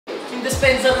Yung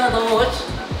dispenser na to, Watch.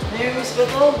 Nami-miss ko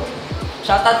to.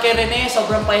 Shoutout kay Rene,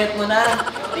 sobrang payat mo na.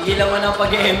 Tigilan mo ng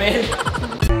pag-ML.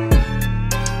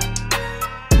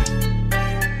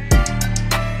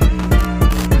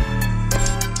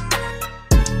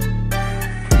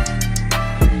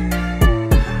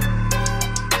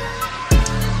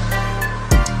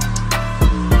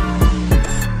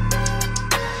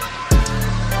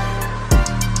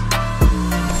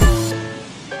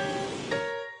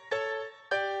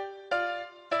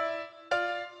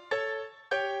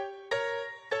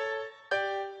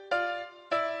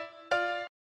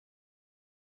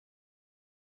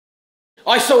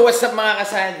 Okay, so what's up mga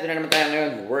kasayan? Dito na naman tayo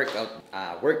ngayon.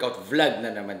 Workout vlog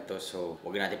na naman to. So,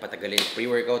 huwag natin patagalin.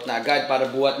 Pre-workout na agad para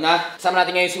buhat na. Kasama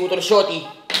natin ngayon si Utol Shotty.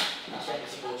 Siyempre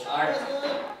si Coach Art.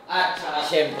 At saka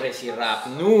siyempre si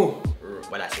Rapnu.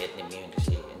 Wala si Etnim ngayon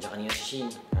kasi nandiyan kanina si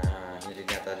Shin. Hinilig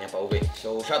natin niya pa uwi.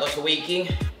 So, shoutout sa Waking.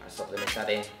 Supplements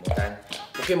natin. Mutan.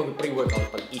 Huwag kayo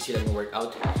mag-pre-workout pag easy lang yung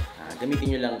workout.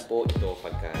 Gamitin nyo lang po ito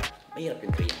pagka mahirap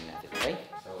yung training natin. Okay?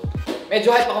 Medyo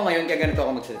hype ako ngayon, kaya ganito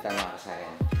ako magsalita mga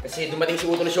kasayan. Kasi dumating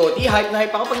si Utol Shotty, hype na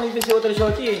hype ako pag nandito si Utol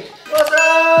Shotty eh. What's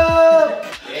up?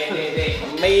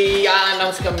 May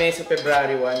i-announce kami sa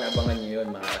February 1, abangan nyo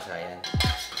yun mga kasayan.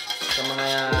 Sa mga...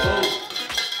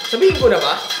 Sabihin ko na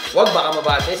ba? Wag baka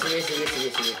mabate. Sige.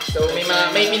 So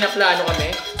may pinaplano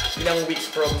kami ilang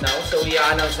weeks from now. So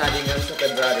i-announce natin ngayon sa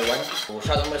February 1. So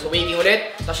shoutout muna sa Waking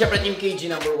ulit. Tapos syempre Team KG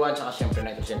number 1. Saka syempre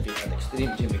 9% Fit and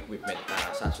Extreme Gym Equipment.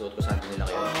 Saan suot ko saan nila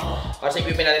kayo. Para sa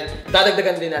equipment natin,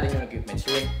 dadagdagan din natin yung equipment.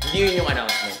 So hindi yun yung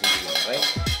announcement. Okay?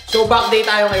 So back day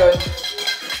tayo ngayon.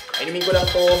 Inumin ko lang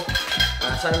to.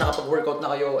 Sana nakapag-workout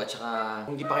na kayo at saka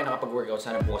kung hindi pa kayo nakapag-workout,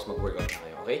 sana bukas mag-workout na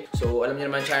kayo, okay? So alam niyo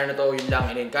naman channel na to, yun lang.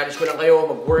 In-encourage ko lang kayo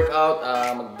mag-workout,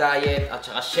 mag-diet at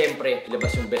saka syempre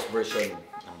ilabas yung best version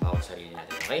ng bawat sarili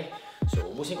natin, okay?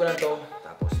 So ubusin ko lang to,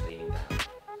 tapos training tayo.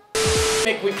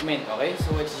 Equipment, okay?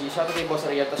 So shoutout kay Boss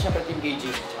Ariel, tapos syempre Team KG,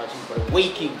 at saka syempre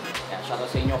Waking. Yan, shoutout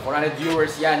sa inyo, 400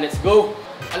 viewers, yan, let's go!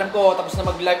 Alam ko, tapos na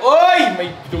mag-live. Oy!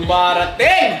 May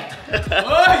dumarating!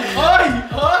 Oy!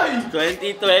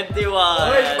 2021!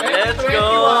 Let's go!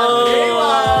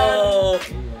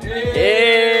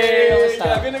 Yay!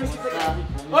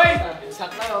 Oy!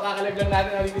 Sakto, kakalag lang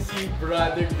natin si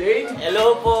Brother Dane.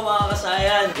 Hello po mga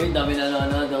kasayan! Uy, dami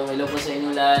nanonood. Hello po sa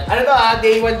inyo lahat. Ano to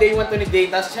day 1 to ni Dane.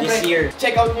 Tapos syempre, this year.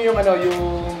 Check out nyo yung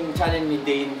channel ni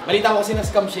Dane. Balita ko kasi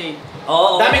na-scam siya eh.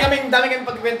 Oo. Dami kaming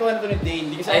pagkwentuhan na to ni Dane.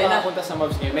 Hindi kasi ako nakapunta sa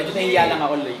mobs ngayon. Medyo nahihiya lang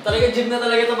ako late. Talaga gym na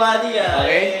talaga to buddy ah.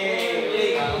 Okay?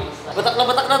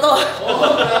 Batak na to. Oo,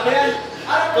 grabe yan.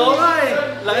 Oo nga eh.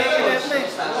 Laki yung kinete.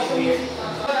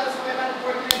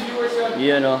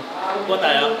 Iyan o. Bubuhat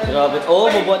tayo? Grabe. Oo,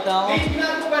 bubuhat na ako. Dane,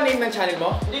 ginagawa ba name ng channel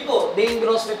mo? Hindi po. Dane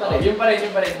Grosspe pa rin. Yun pa rin.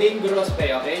 Dane Grosspe,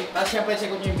 okay? Tapos syempre, check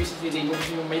out nyo yung business ni Dane. Kung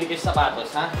gusto nyo mahilig kayo sa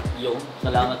sapatos, ha? Yung.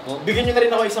 Salamat po. Bigyan nyo na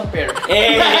rin ako isang pair.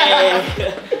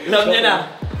 Alam nyo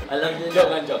na. Alam nyo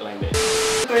na. Joke lang din.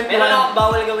 Pero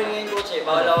bawal gawin ngayon coach eh.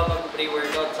 Bawal ako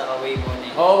mag-pre-workout sa whey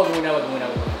morning. Oo, wag muna.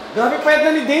 Grabe, pwede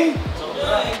na ni Dane.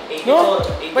 No?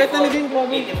 Pwede na ni Dane,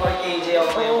 grabe. 84 kg ako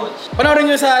kayo coach. Panoorin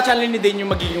nyo sa channel ni Dane yung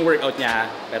magiging workout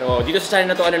niya. Pero dito sa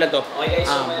channel na to, ano lang to? Okay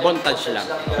guys, so montage lang.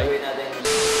 Gagawin natin.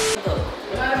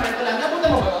 Wala naman, ito lang. Napunta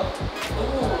mo ba to?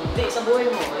 Oo, hindi, sa buhay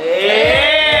mo.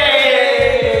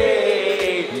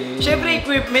 Siyempre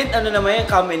equipment, ano naman yan,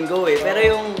 come and go eh. Pero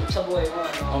yung sa buhay mo,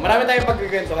 ano? Marami tayong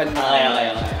pagkikwentuhan.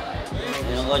 Kaya.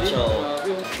 Yung coach,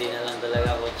 hindi na lang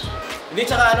talaga coach. Hindi,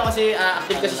 tsaka ano kasi,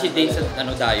 active kasi si Dane sa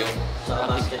dayo. Sa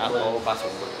basketball. Oo,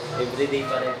 basketball. Everyday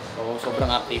pa rin. Oo, sobrang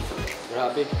active.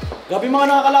 Grabe. Grabe mga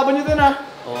nakakalaban nyo dun ha.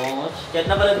 Oo, coach. Kahit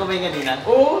napalad mo ba yung kanina?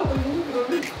 Oo,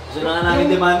 grabe. Gusto na nga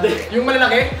namin demand eh. Yung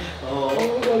malalaki? Oo.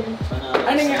 Grabe.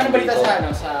 Ano balita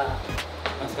sa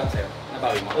scam sa'yo?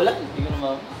 Nabawi mo? Wala, hindi ko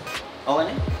naman. Okay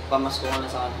na eh. Pamasko ko na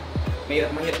sa kanya.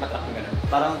 Mahirap matrack ng gano'n.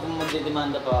 Parang kung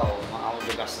magdidemanda pa ako,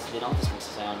 makakagastos din ako, tapos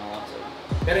magsasayaw na ako.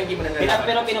 Pero hindi mo na nalaman.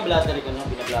 Pero pinablatter ko na,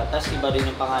 tapos iba rin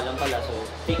yung pangalan pala, so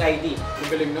fake ID. Yung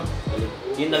galing, no? Galing.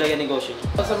 Yun talaga negosyo niyo.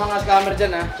 Sa mga scammer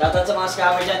dyan, ha? Shoutout sa mga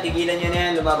scammer dyan, tigilan nyo na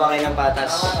yan, lumaba kayo ng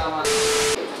patas. Tama.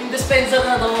 Yung dispenser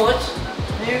na to, Watch.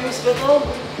 Nami-miss ko to.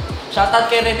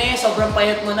 Shoutout kay Rene, sobrang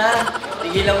payat mo na.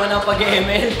 Tigilan mo ng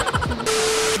pag-ML.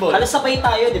 Halos sabay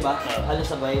tayo, di ba? Halos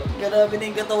sabay. Grabe na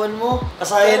yung katawan mo.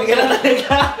 Kasayan ka na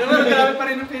talaga. Pero grabe pa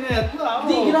rin yung pinayat mo.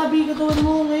 Hindi, grabe yung katawan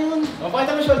mo ngayon.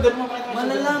 Pakita mo yung shoulder mo.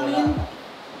 Malalamin.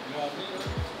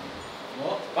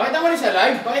 Pakita mo rin sa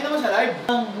live.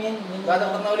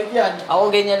 Dadaktak na ulit yan.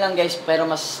 Ako ganyan lang guys, pero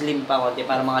mas slim pa konti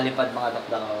para mga lipad, mga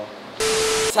takdak ako.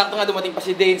 Sakto nga dumating pa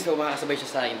si Dane, so makakasabay siya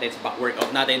sa intense back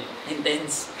workout natin.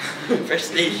 Intense.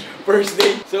 First day. First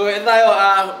day. So ito tayo,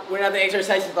 una natin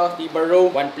exercise ito, T-bar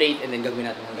row, 1 plate, and then gagawin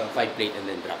natin hanggang 5 plate, and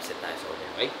then drop set tayo. So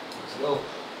okay? Let's go.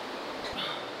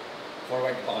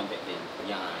 Forward pa konti din.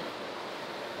 Yan.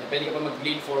 Pwede ka pa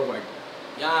mag-lean forward.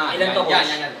 Yan. Ilan to,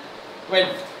 coach? Yan.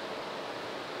 12.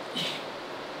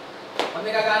 Pag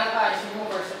nagagana ka, isip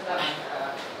mo first set lang.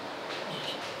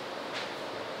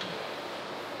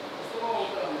 Gusto mo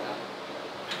ito lang na?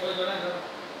 Ito lang.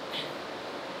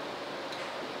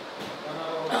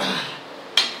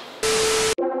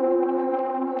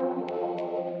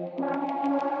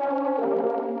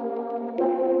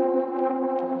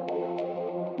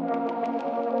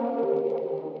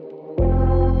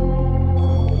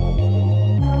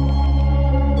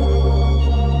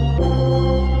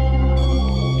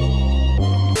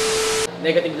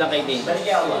 Negative lang kay Dane. Balik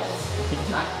ako bukas.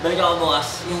 Ha? Balik ako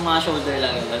bukas. Yung mga shoulder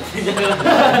lang yun.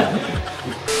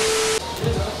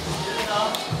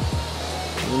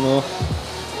 Ano?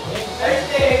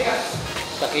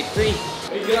 Sakit to eh.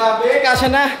 Ay, grabe. Kasya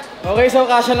na. Okay, so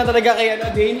kasya na talaga kay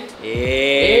Dane.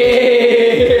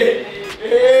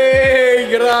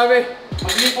 Grabe.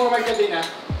 Mag-lean forward ka din, ha?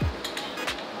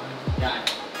 Yan.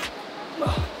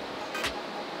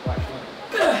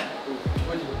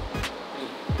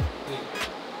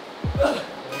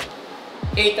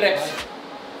 8 reps.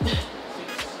 6,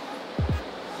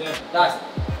 7, last.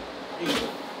 8.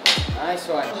 Nice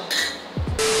one.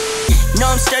 No,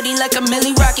 I'm sturdy like a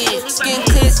milli rocket. Skin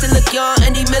clear, still look young,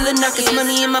 Andy Miller knockers.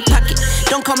 Money in my pocket.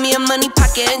 Don't call me a money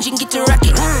pocket. Engine get to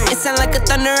rocket. It sound like a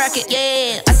thunder rocket.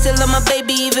 Yeah, I still love my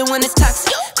baby even when it's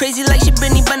toxic. Crazy like she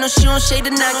Britney, but no, she don't shade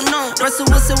the noggin. Russell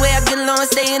Wilson way I get low and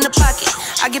stay in the pocket.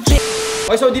 I get paid.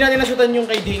 Okay, so di natin nasutan yung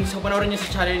kay Dane. So panoorin niyo sa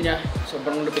channel niya.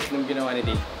 Sobrang lupit ng ginawa ni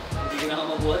Dane. Hindi ko na ako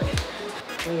mabuhat.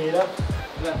 Ang hirap.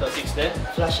 Ilan to? 6 din?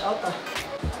 Flash out ah.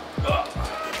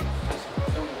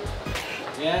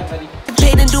 Yeah, buddy.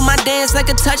 Paid and do my dance like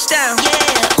a touchdown.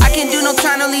 Yeah, I can't do no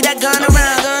time to leave that gun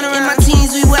around. In my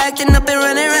teens, we were acting up and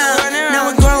running around. Now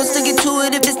we're grown, still get to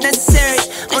it if it's necessary.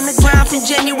 On the ground from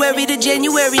January to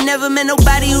January. Never met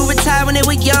nobody who retired when they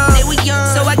were young.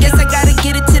 So I guess I gotta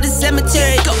get it to the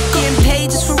cemetery. Getting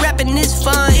paid just for rapping is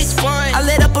fun. I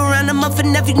lit up around the month of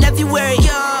February.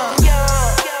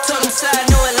 Told them side,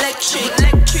 no electric.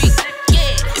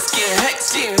 Yeah, it's getting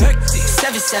hectic.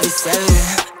 777.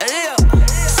 Yeah.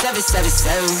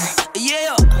 777.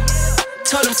 Yeah.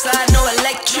 Told him slide, no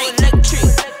electric.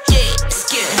 Yeah, it's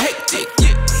getting hectic.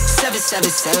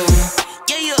 777.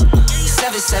 Yeah.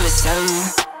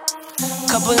 777.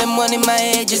 Couple of money in my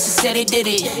head just to say they did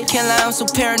it. Can't lie, I'm so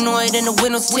paranoid and the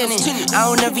windows tinted. I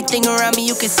own everything around me,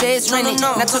 you can say it's rented.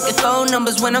 Not talking phone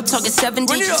numbers when I'm talking 7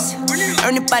 digits.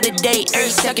 Earn it by the day, every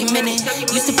second minute.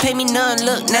 Used to pay me none,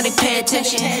 look, now they pay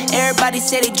attention. Everybody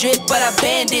say they drip, but I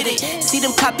banded it. See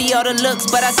them copy all the looks,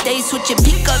 but I stay switching.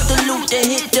 Pick up the loot, then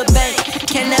hit the bank.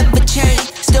 Can't never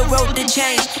change, still wrote the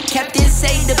change. Captain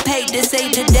say the pay, this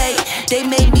ain't the day. They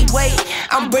made me wait,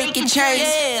 I'm breaking chains.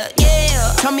 Yeah.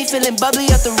 Told me feeling bubbly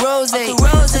out the rose. Took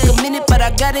a minute, but I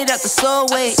got it out the slow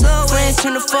way. Friends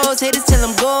turn to foes, haters tell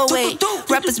them go away.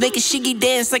 Rappers making shiggy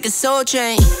dance like a soul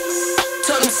train.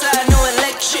 Told them slide, no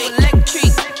electric.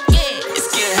 Yeah, it's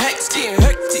getting hectic.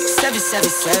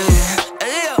 777.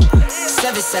 Yeah,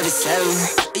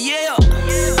 777. Yeah,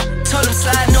 told them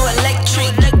slide, no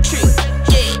electric.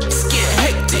 Yeah, it's getting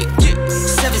hectic.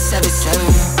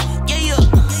 777. Yeah,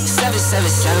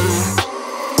 777.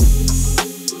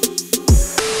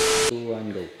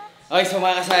 Okay, so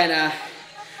mga kasayan,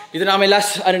 dito na kami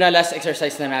last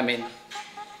exercise na namin.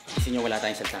 Kasi nyo wala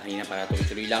tayong salita kanina para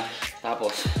tuloy-tuloy lang.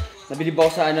 Tapos, nabilib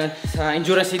ako sa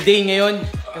endurance si Dane ngayon.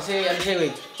 Kasi ano siya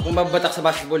kung mababatak sa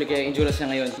basketball, kaya endurance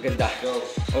niya ngayon, ganda.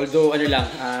 Although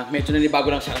medyo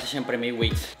nanibago lang siya kasi syempre may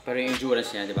weights. Pero yung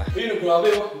endurance niya, di ba? Ayun, grabe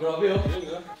oh.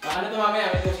 Ano to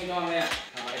mamaya? May sino mamaya?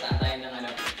 Makitaan tayo ng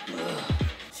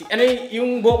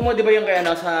yung buhok mo, di ba yung kaya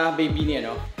sa baby ni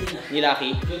ni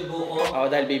Lucky? Yung buko. Oo,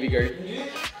 dahil baby girl.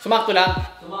 Sumakto lang.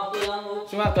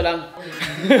 Sumakto lang.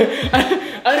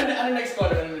 Ano next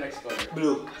color?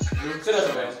 Blue.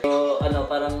 Seryoso ba yun? So,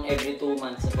 parang every 2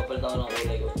 months, nagpapalit ako ng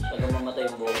kulay ko. Hanggang mamatay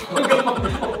yung buhok.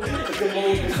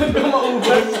 Hanggang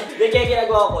maubos. Hindi, kaya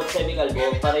ginagawa ko, chemical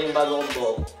buhok, para yung bago kong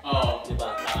buhok. Oo. Diba?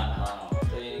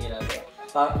 So, yun yung ginagawa.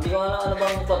 Hindi ko alam ano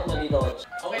bang thought mo dito, coach.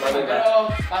 Okay naman, pero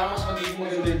parang mas magiging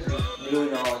mo yung Blue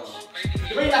na, coach.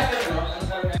 Di ba yung last time, ano? Ano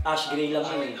sabi na? Ash gray lang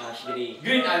yun eh, ash gray.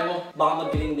 Green, ayaw mo? Baka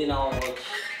mag-green din ako, coach.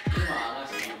 Yung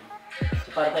maangas, eh. So,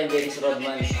 para tayong Dennis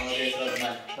Rodman. Dennis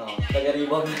Rodman. Oo,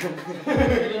 taga-rebound.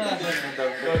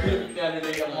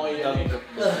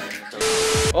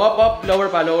 Up. Lower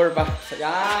pa.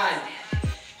 Yan.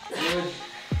 Good.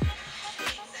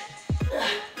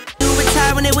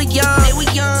 Retired when they were young.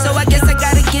 So I guess I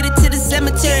gotta get it to the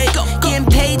cemetery. Getting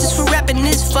paid just for rapping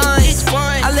is fun.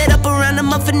 I lit up around a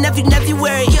month and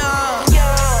everywhere.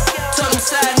 Told them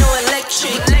side, no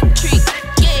electric.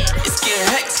 Yeah, it's getting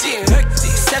hectic.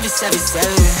 777.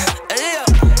 Yeah.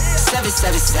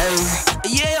 777.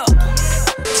 Yeah.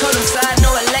 Told them side,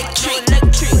 no electric.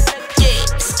 Yeah,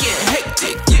 it's getting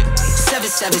hectic.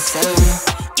 777.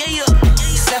 Yeah.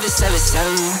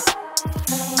 777.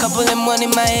 Couple of money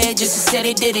in my head just to say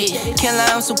they did it. Can't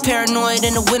lie, I'm so paranoid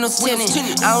and the windows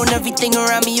tinted. I own everything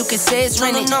around me, you can say it's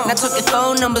rented. Not talking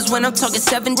phone numbers when I'm talking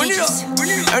 7 digits.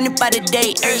 Earn it by the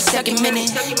day, every second minute.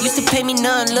 Used to pay me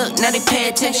none, look, now they pay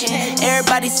attention.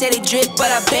 Everybody say they drip, but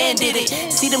I banded it.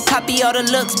 See them copy all the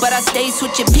looks, but I stay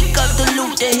switching. Pick up the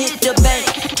loot, then hit the bank.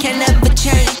 Can't never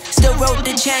change, still wrote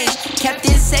the change.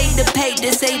 Captain say the pay,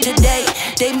 this ain't the day.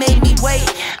 They made me wait,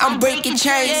 I'm breaking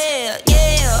chains. Yeah.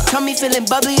 Call me feeling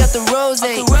bubbly off the rose.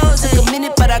 Took a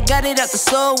minute, but I got it out the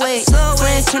slow way.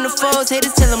 Friends turn to foes,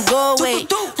 haters tell them go away.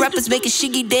 Rappers making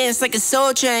shiggy dance like a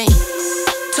soul train.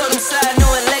 Told them side, no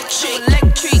electric.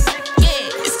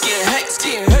 Yeah, it's getting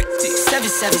hectic.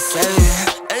 777.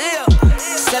 Yeah,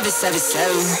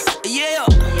 777. Yeah.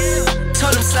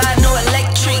 Told them slide, no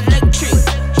electric.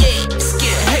 Yeah, it's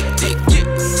getting hectic.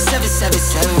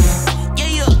 777.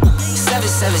 Yeah,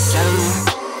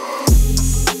 777.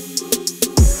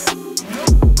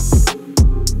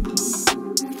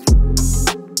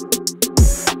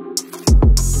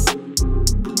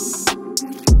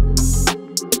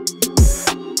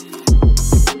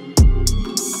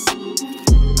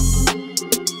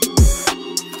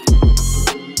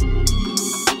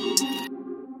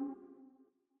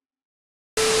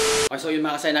 Okay, so yun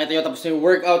mga kasaya, nakita nyo tapos na yung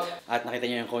workout at nakita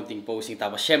nyo yung konting posing.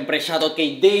 Tapos syempre, shoutout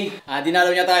kay Dane.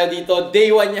 Dinalaw niya tayo dito.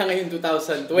 Day 1 niya ngayon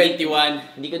 2021.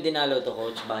 Hindi ko dinalaw to,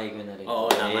 coach. Bahay ko na rin.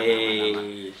 Oo, naman.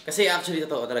 Kasi actually,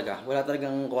 totoo talaga. Wala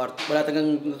talagang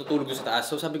natutulog doon sa taas.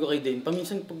 So sabi ko kay Dane,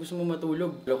 paminsan pag gusto mo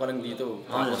matulog, blow ka lang dito.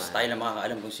 Tapos tayo lang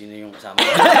makakaalam kung sino yung kasama.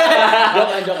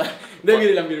 Joke. Hindi,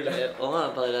 biro lang. Oo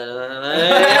nga, pakilala na.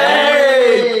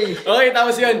 Okay,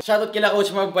 tapos yun. Shoutout kila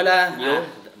Coach Marv pala.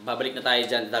 Babalik na tayo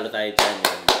dyan, talo tayo dyan.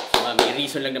 May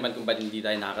reason lang naman kung ba't hindi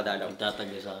tayo nakakadalaw.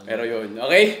 Tatagyo sa amin. Pero yun,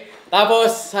 okay?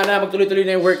 Tapos, sana magtuloy-tuloy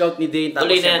na yung workout ni Dane. Tapos,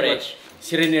 tuloy na yan, siyempre, Coach.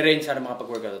 si Rene rin, sana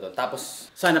makapag-workout ito. Tapos,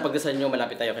 sana pagdasal nyo,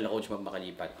 malapit tayo kay Coach Marv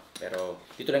makalipat. Pero,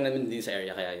 dito lang naman din sa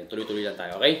area, kaya yun, tuloy-tuloy lang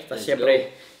tayo, okay? Tapos,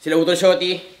 siyempre, sila Utol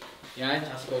Shotty. Yan,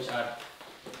 tsaka si Coach R.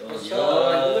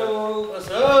 Hello!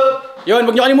 What's up? Yun,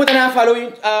 huwag nyo kalimutan na, follow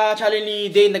yung channel ni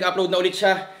Dane. Nag-upload na ulit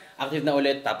siya. Active na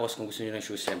ulit. Tapos kung gusto niyo ng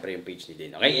shoes, siyempre yung page ni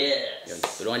Dane. Okay? Yes. Yun,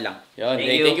 tulungan lang. Yun,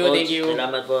 Thank you.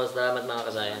 Salamat po. Salamat mga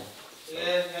kasayan.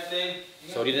 Yes, Dane.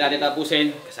 So dito natin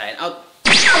tapusin. Kasayan out.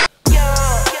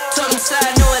 Told them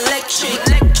side, no electric.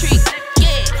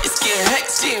 Yeah, it's getting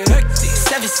hectic.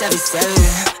 777.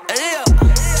 Yeah,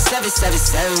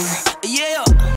 777. Yeah.